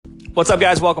What's up,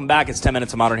 guys? Welcome back. It's 10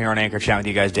 Minutes of Modern here on Anchor, chatting with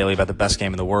you guys daily about the best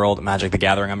game in the world, Magic the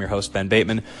Gathering. I'm your host, Ben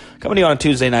Bateman, coming to you on a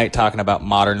Tuesday night talking about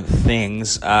modern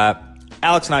things. Alex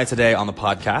and I today on the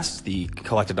podcast, the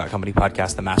Collected.company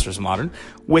podcast, The Masters of Modern,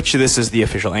 which this is the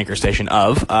official Anchor station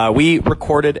of, we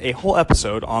recorded a whole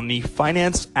episode on the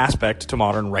finance aspect to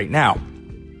Modern right now.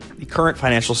 The current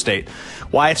financial state,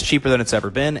 why it's cheaper than it's ever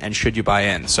been, and should you buy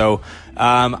in. So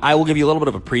I will give you a little bit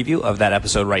of a preview of that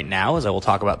episode right now as I will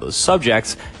talk about those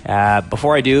subjects.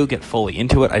 Before I do get fully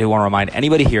into it, I do want to remind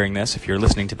anybody hearing this, if you're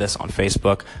listening to this on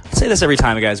Facebook, I say this every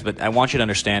time, guys, but I want you to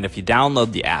understand, if you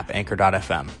download the app,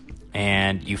 Anchor.fm,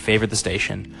 and you favorite the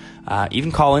station,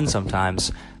 even call in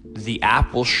sometimes, the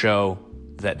app will show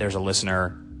that there's a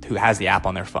listener who has the app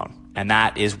on their phone. And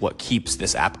that is what keeps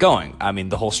this app going. I mean,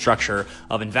 the whole structure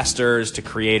of investors to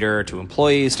creator to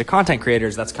employees to content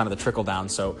creators, that's kind of the trickle down.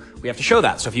 So we have to show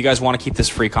that. So if you guys want to keep this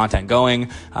free content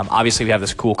going, obviously we have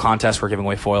this cool contest. We're giving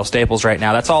away foil staples right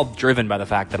now. That's all driven by the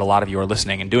fact that a lot of you are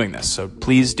listening and doing this. So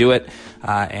please do it.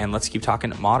 And let's keep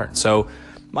talking Modern. So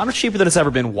Modern's cheaper than it's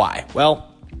ever been. Why? Well,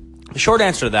 the short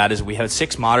answer to that is we had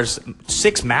six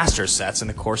Masters sets in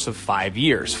the course of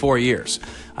 4 years,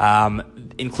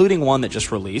 including one that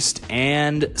just released,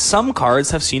 and some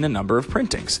cards have seen a number of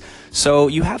printings. So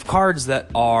you have cards that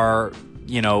are,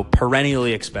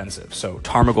 perennially expensive. So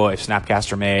Tarmogoyf,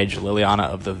 Snapcaster Mage, Liliana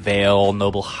of the Veil,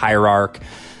 Noble Hierarch,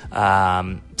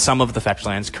 some of the fetch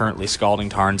lands, currently Scalding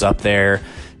Tarn's up there.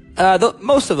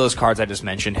 Most of those cards I just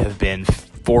mentioned have been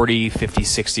 $40, $50,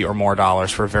 $60 or more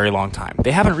dollars for a very long time.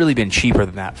 They haven't really been cheaper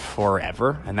than that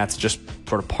forever, and that's just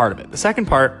sort of part of it. The second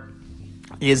part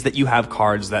is that you have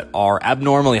cards that are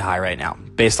abnormally high right now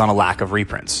based on a lack of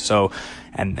reprints. So,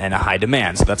 and a high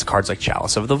demand. So that's cards like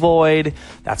Chalice of the Void.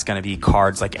 That's going to be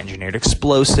cards like Engineered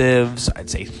Explosives. I'd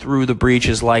say Through the Breach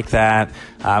is like that.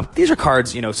 These are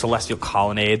cards, Celestial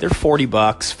Colonnade. They're $40,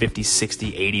 $50,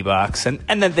 $60, $80,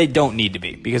 and then they don't need to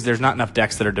be because there's not enough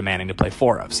decks that are demanding to play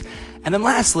 4-ofs. And then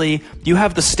lastly, you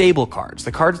have the stable cards,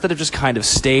 the cards that have just kind of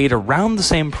stayed around the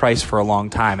same price for a long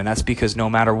time. And that's because no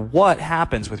matter what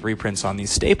happens with reprints on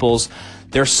these staples,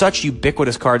 they're such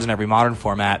ubiquitous cards in every Modern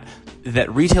format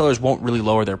that retailers won't really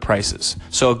lower their prices.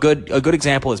 So a good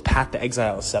example is Path to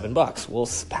Exile at $7. Well,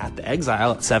 Path to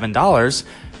Exile at $7,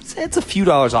 it's a few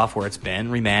dollars off where it's been.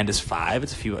 Remand is $5.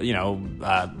 It's a few,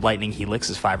 Lightning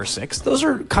Helix is $5 or $6. Those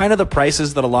are kind of the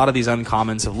prices that a lot of these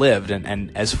uncommons have lived.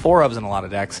 And as 4-ofs in a lot of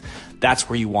decks, that's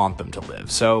where you want them to live.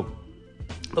 So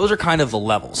those are kind of the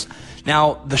levels.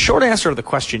 Now, the short answer to the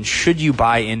question, should you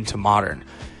buy into Modern?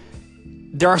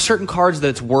 There are certain cards that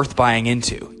it's worth buying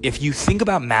into. If you think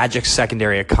about Magic's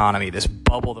secondary economy, this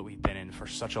bubble that we've been in for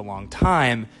such a long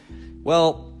time,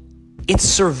 well, it's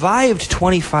survived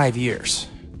 25 years.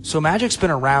 So Magic's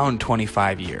been around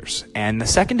 25 years, and the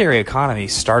secondary economy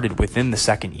started within the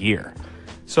second year.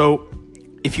 So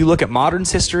if you look at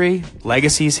Modern's history,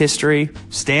 Legacy's history,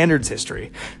 Standard's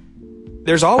history,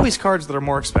 there's always cards that are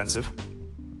more expensive.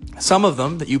 Some of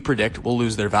them that you predict will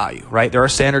lose their value, right? There are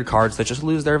standard cards that just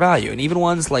lose their value. And even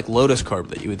ones like Lotus Corp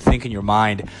that you would think in your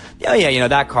mind,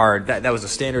 that card, that was a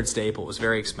standard staple. It was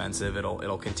very expensive.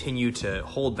 It'll continue to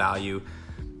hold value.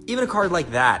 Even a card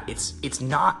like that, it's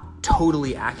not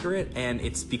totally accurate, and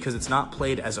it's because it's not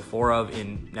played as a 4-of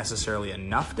in necessarily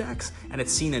enough decks, and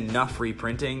it's seen enough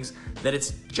reprintings that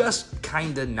it's just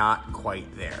kind of not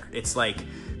quite there. It's like,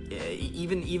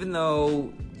 even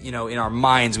though, in our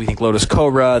minds, we think Lotus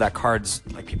Cobra, that card's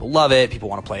like, people love it. People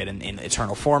want to play it in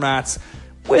Eternal formats.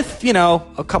 With,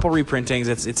 a couple reprintings,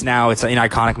 it's in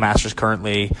Iconic Masters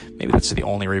currently. Maybe that's the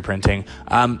only reprinting.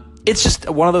 It's just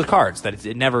one of those cards that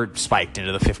it never spiked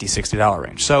into the $50, $60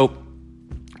 range. So,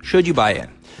 should you buy in?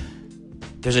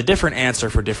 There's a different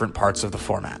answer for different parts of the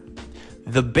format.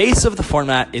 The base of the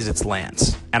format is its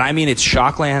lands, and I mean its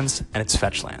shock lands and its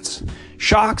fetch lands.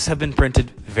 Shocks have been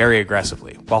printed very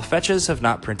aggressively, while fetches have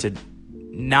not been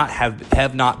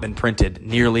printed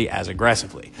nearly as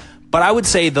aggressively. But I would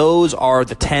say those are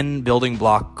the 10 building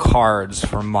block cards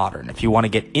for Modern. If you want to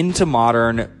get into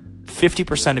Modern,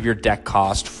 50% of your deck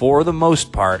cost, for the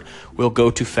most part, will go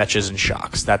to fetches and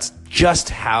shocks. That's just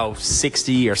how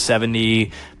 60 or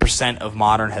 70% of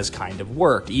Modern has kind of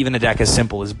worked. Even a deck as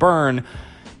simple as Burn,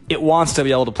 it wants to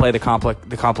be able to play the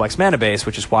complex mana base,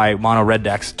 which is why mono red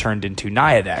decks turned into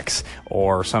Naya decks,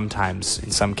 or sometimes,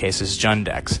 in some cases, Jund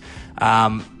decks.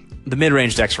 The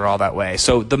mid-range decks are all that way.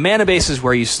 So the mana base is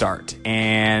where you start.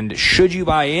 And should you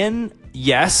buy in?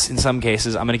 Yes, in some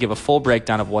cases. I'm going to give a full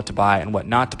breakdown of what to buy and what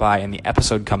not to buy in the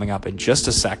episode coming up in just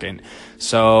a second.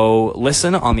 So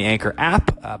listen on the Anchor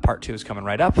app. Part 2 is coming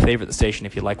right up. Favorite the station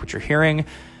if you like what you're hearing.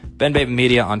 Ben Bateman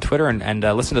Media on Twitter, and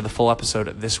listen to the full episode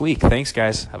this week. Thanks,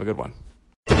 guys. Have a good one.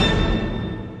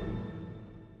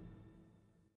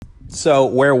 So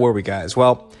where were we, guys?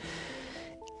 Well,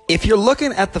 if you're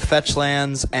looking at the fetch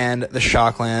lands and the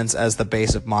shock lands as the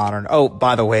base of Modern, oh,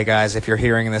 by the way, guys, if you're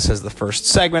hearing this as the first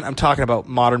segment, I'm talking about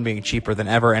Modern being cheaper than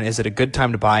ever, and is it a good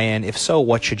time to buy in? If so,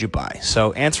 what should you buy?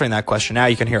 So answering that question now,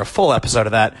 you can hear a full episode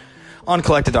of that on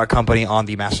Collected.company on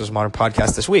the Masters of Modern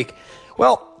podcast this week.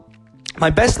 Well,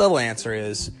 my best level answer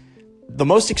is the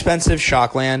most expensive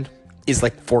shock land is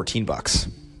like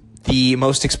 $14. The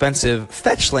most expensive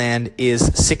fetch land is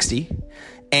 $60.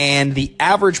 And the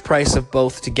average price of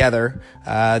both together,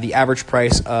 the average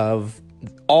price of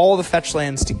all the fetch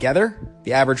lands together,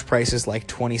 the average price is like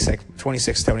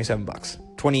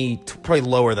 $27. Probably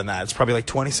lower than that. It's probably like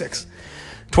 $26.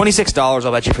 $26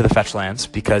 I'll bet you for the fetch lands,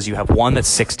 because you have one that's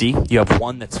 60, you have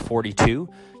one that's 42,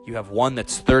 you have one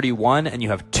that's 31, and you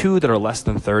have two that are less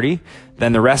than 30.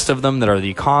 Then the rest of them that are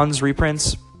the cons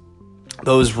reprints,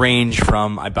 those range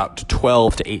from about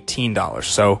 $12 to $18.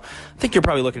 So I think you're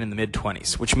probably looking in the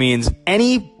mid-20s, which means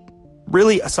any,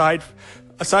 really, aside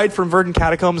from Verdant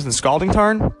Catacombs and Scalding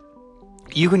Tarn,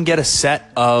 you can get a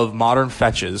set of Modern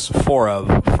fetches,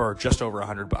 for just over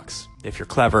 $100. If you're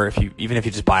clever, even if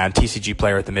you just buy on TCG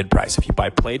Player at the mid-price. If you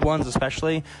buy played ones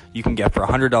especially, you can get for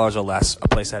 $100 or less a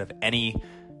playset of any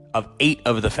of 8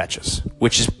 of the fetches,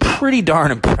 which is pretty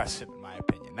darn impressive in my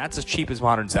opinion. That's as cheap as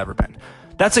Modern's ever been.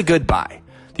 That's a good buy.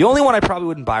 The only one I probably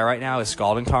wouldn't buy right now is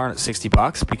Scalding Tarn at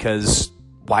 $60, because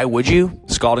why would you?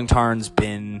 Scalding Tarn's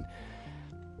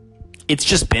it's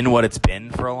just been what it's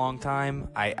been for a long time.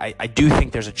 I do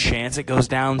think there's a chance it goes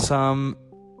down some.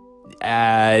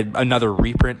 Another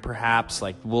reprint perhaps.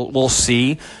 Like we'll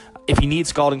see. If you need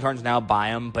Scalding Tarns now, buy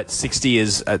them, but 60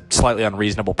 is a slightly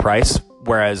unreasonable price.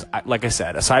 Whereas, like I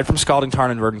said, aside from Scalding Tarn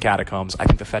and Verdant Catacombs, I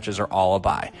think the fetches are all a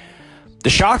buy. The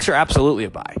shocks are absolutely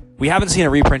a buy. We haven't seen a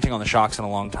reprinting on the shocks in a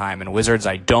long time, and Wizards,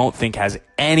 I don't think, has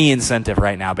any incentive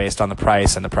right now based on the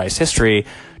price and the price history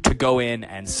to go in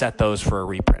and set those for a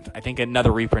reprint. I think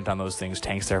another reprint on those things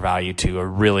tanks their value to a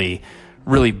really,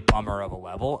 really bummer of a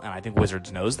level, and I think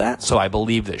Wizards knows that, so I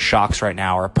believe that shocks right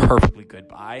now are a perfectly good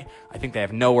buy. I think they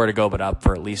have nowhere to go but up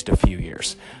for at least a few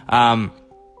years.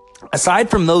 Aside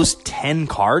from those 10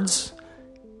 cards,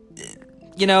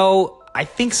 I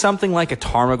think something like a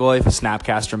Tarmogoyf, a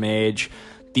Snapcaster Mage,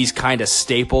 these kind of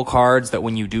staple cards that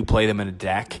when you do play them in a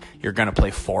deck, you're going to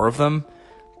play 4 of them,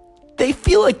 they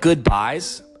feel like good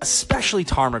buys, especially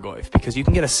Tarmogoyf, because you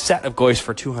can get a set of Goyfs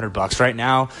for $200 right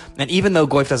now, and even though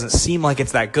Goyf doesn't seem like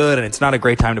it's that good and it's not a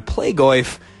great time to play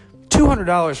Goyf,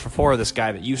 $200 for 4 of this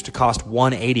guy that used to cost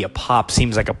 $180 a pop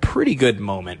seems like a pretty good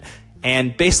moment.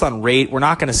 And based on rate, we're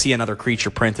not going to see another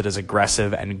creature printed as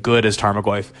aggressive and good as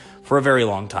Tarmogoyf for a very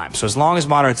long time. So as long as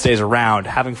Modern stays around,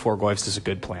 having 4 Goyfs is a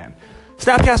good plan.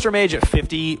 Snapcaster Mage at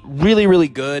 50, really, really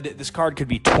good. This card could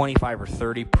be 25 or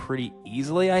 30 pretty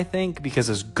easily, I think, because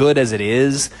as good as it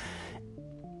is,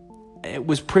 it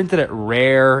was printed at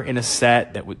Rare in a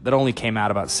set that only came out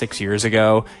about 6 years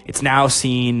ago. It's now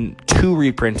seen 2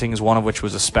 reprintings, one of which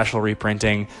was a special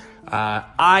reprinting.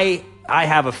 I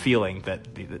have a feeling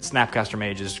that Snapcaster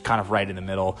Mage is kind of right in the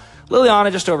middle. Liliana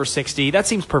just over 60. That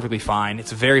seems perfectly fine.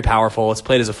 It's very powerful. It's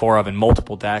played as a 4-of in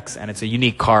multiple decks, and it's a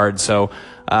unique card. So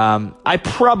I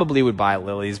probably would buy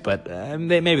Lilies, but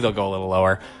maybe they'll go a little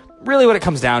lower. Really what it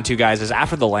comes down to, guys, is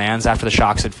after the lands, after the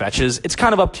shocks and fetches, it's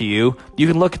kind of up to you. You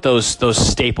can look at those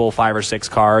staple 5 or 6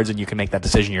 cards, and you can make that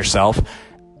decision yourself.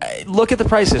 Look at the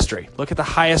price history. Look at the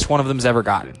highest one of them's ever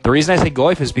gotten. The reason I say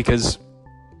Goyf is because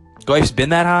Goyf's been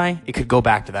that high, it could go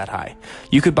back to that high.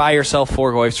 You could buy yourself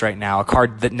 4 Goyfs right now, a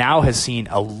card that now has seen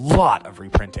a lot of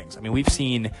reprintings. I mean, we've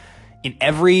seen in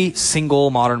every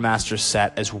single Modern Masters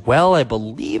set, as well, I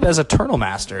believe, as Eternal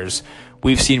Masters,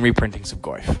 we've seen reprintings of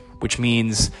Goyf, which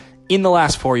means in the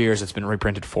last 4 years, it's been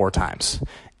reprinted 4 times.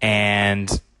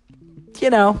 And,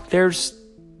 there's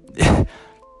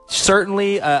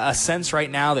certainly a sense right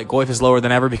now that Goyf is lower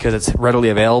than ever because it's readily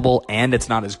available and it's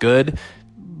not as good.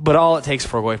 But all it takes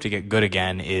for Goyf to get good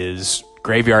again is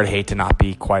Graveyard Hate to not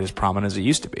be quite as prominent as it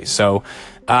used to be. So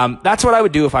that's what I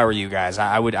would do if I were you guys.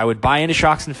 I would buy into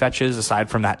shocks and fetches aside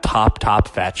from that top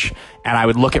fetch, and I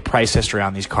would look at price history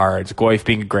on these cards. Goyf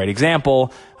being a great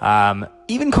example.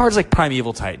 Even cards like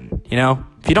Primeval Titan.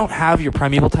 If you don't have your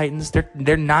Primeval Titans, they're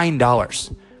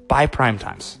 $9. Buy Prime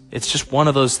Times. It's just one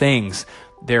of those things.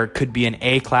 There could be an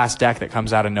A-class deck that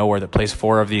comes out of nowhere that plays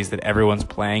 4 of these that everyone's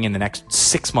playing in the next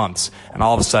 6 months, and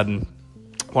all of a sudden,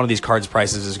 one of these cards'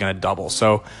 prices is going to double.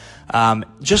 So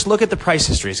just look at the price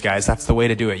histories, guys. That's the way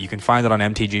to do it. You can find it on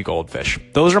MTG Goldfish.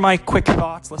 Those are my quick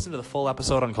thoughts. Listen to the full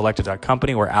episode on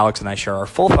Collected.company, where Alex and I share our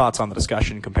full thoughts on the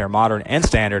discussion, compare Modern and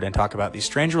Standard, and talk about the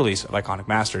strange release of Iconic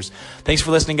Masters. Thanks for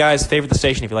listening, guys. Favorite the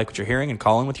station if you like what you're hearing, and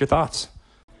call in with your thoughts.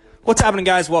 What's happening,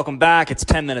 guys? Welcome back. It's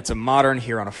 10 Minutes of Modern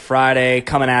here on a Friday,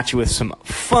 coming at you with some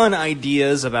fun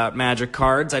ideas about Magic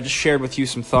cards. I just shared with you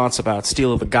some thoughts about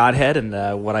Steel of the Godhead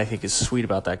and what I think is sweet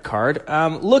about that card.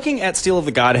 Looking at Steel of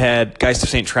the Godhead, Geist of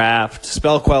St. Traft,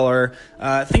 Spell Queller,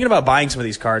 thinking about buying some of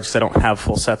these cards because I don't have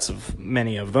full sets of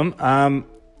many of them.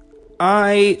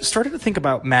 I started to think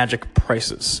about Magic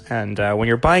prices, and when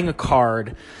you're buying a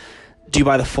card, do you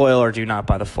buy the foil or do you not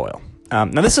buy the foil?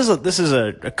 Now, this is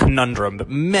a conundrum that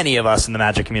many of us in the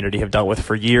Magic community have dealt with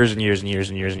for years and years and years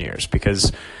and years and years,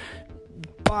 because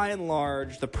by and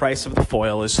large, the price of the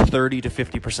foil is 30 to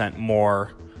 50%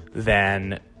 more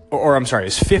than,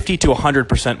 is 50 to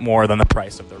 100% more than the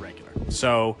price of the regular.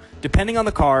 So, depending on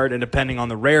the card and depending on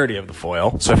the rarity of the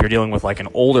foil, so if you're dealing with like an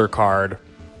older card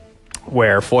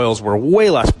where foils were way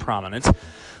less prominent,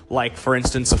 like for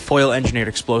instance, a foil engineered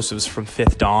explosives from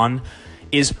Fifth Dawn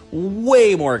is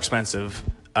way more expensive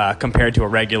compared to a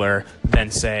regular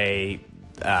than, say,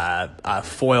 a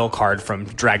foil card from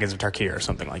Dragons of Tarkir or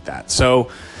something like that. So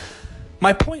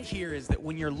my point here is that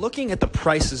when you're looking at the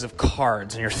prices of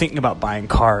cards and you're thinking about buying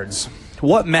cards,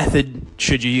 what method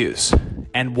should you use?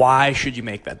 And why should you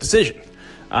make that decision?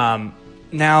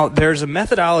 Now, there's a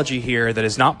methodology here that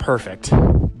is not perfect,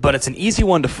 but it's an easy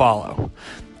one to follow.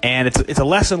 And it's a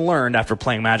lesson learned after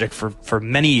playing Magic for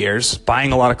many years,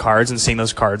 buying a lot of cards and seeing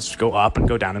those cards go up and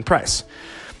go down in price.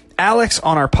 Alex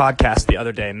on our podcast the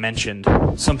other day mentioned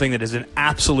something that is an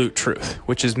absolute truth,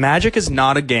 which is Magic is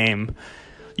not a game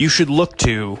you should look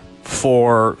to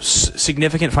for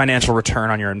significant financial return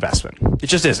on your investment. It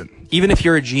just isn't. Even if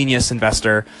you're a genius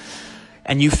investor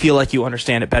and you feel like you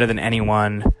understand it better than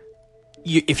anyone,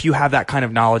 if you have that kind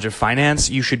of knowledge of finance,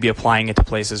 you should be applying it to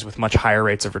places with much higher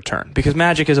rates of return. Because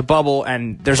Magic is a bubble,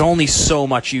 and there's only so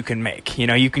much you can make. You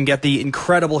know, you can get the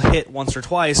incredible hit once or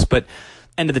twice, but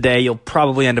end of the day, you'll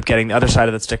probably end up getting the other side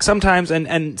of the stick sometimes,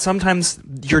 and sometimes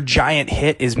your giant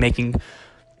hit is making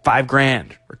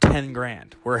 $5,000 or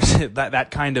 $10,000, whereas that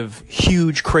kind of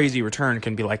huge, crazy return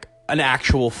can be like an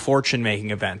actual fortune-making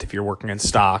event if you're working in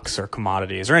stocks or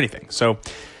commodities or anything. So,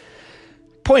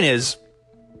 point is,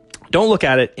 don't look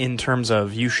at it in terms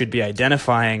of you should be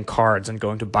identifying cards and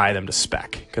going to buy them to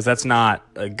spec, because that's not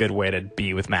a good way to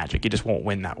be with Magic. You just won't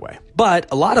win that way.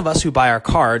 But a lot of us who buy our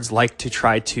cards like to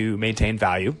try to maintain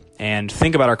value and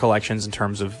think about our collections in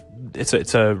terms of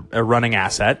it's a running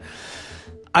asset.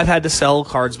 I've had to sell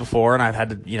cards before, and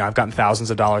I've gotten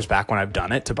thousands of dollars back when I've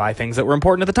done it to buy things that were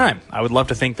important at the time. I would love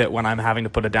to think that when I'm having to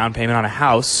put a down payment on a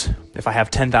house, if I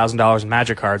have $10,000 in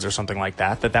Magic cards or something like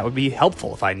that, that would be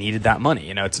helpful if I needed that money.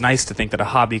 You know, it's nice to think that a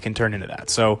hobby can turn into that.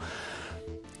 So,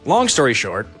 long story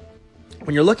short,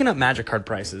 when you're looking at Magic card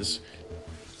prices,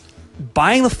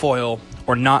 buying the foil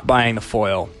or not buying the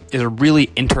foil is a really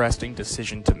interesting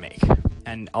decision to make.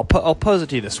 And I'll pose it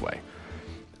to you this way.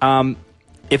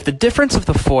 If the difference of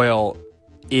the foil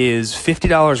is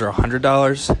 $50 or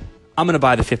 $100, I'm going to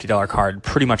buy the $50 card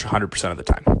pretty much 100% of the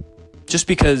time. Just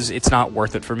because it's not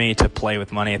worth it for me to play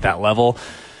with money at that level.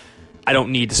 I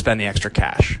don't need to spend the extra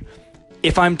cash.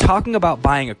 If I'm talking about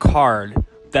buying a card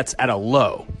that's at a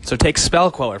low, so take Spell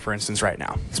Queller, for instance, right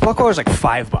now. Spell Queller is like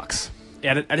 $5.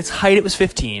 At its height, it was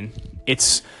 $15.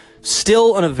 It's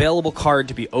still an available card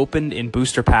to be opened in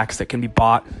booster packs that can be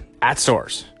bought at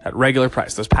stores at regular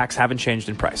price. Those packs haven't changed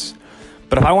in price.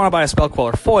 But if I want to buy a Spell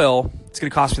Queller foil, it's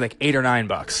going to cost me like $8 or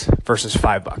 $9 versus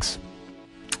 $5.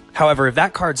 However, if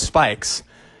that card spikes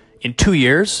in 2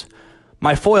 years,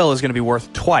 my foil is going to be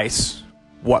worth twice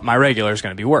what my regular is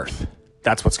going to be worth.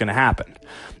 That's what's going to happen.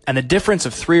 And the difference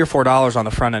of $3 or $4 on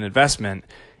the front end investment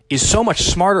is so much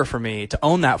smarter for me to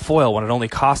own that foil when it only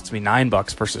costs me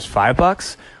 $9 versus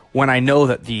 $5, when I know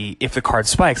that if the card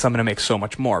spikes, I'm going to make so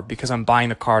much more because I'm buying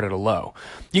the card at a low.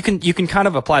 You can kind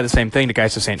of apply the same thing to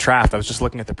Geist of St. Traft. I was just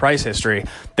looking at the price history.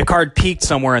 The card peaked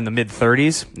somewhere in the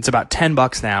mid-30s. It's about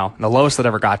 $10 now, and the lowest it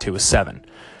ever got to was $7.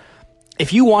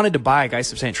 If you wanted to buy a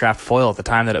Geist of St. Traft foil at the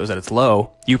time that it was at its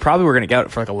low, you probably were going to get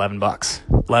it for like $11,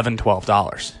 $11,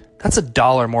 $12. That's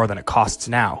 $1 more than it costs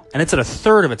now, and it's at a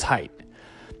third of its height.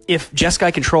 If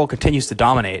Jeskai Control continues to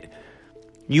dominate,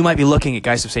 you might be looking at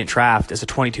Geist of St. Traft as a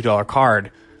 $22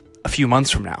 card a few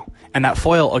months from now. And that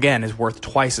foil, again, is worth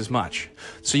twice as much.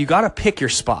 So you got to pick your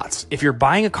spots. If you're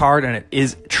buying a card and it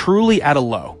is truly at a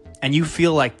low, and you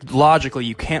feel like logically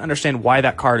you can't understand why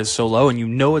that card is so low, and you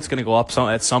know it's going to go up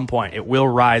at some point, it will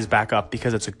rise back up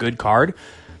because it's a good card,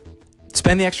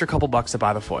 spend the extra couple bucks to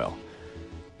buy the foil.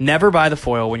 Never buy the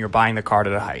foil when you're buying the card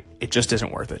at a height. It just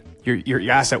isn't worth it. Your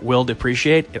asset will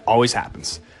depreciate. It always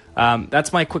happens.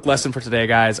 That's my quick lesson for today,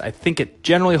 guys. I think it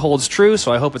generally holds true,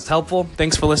 so I hope it's helpful.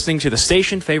 Thanks for listening to The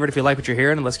Station. Favorite if you like what you're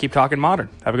hearing, and let's keep talking modern.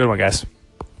 Have a good one, guys.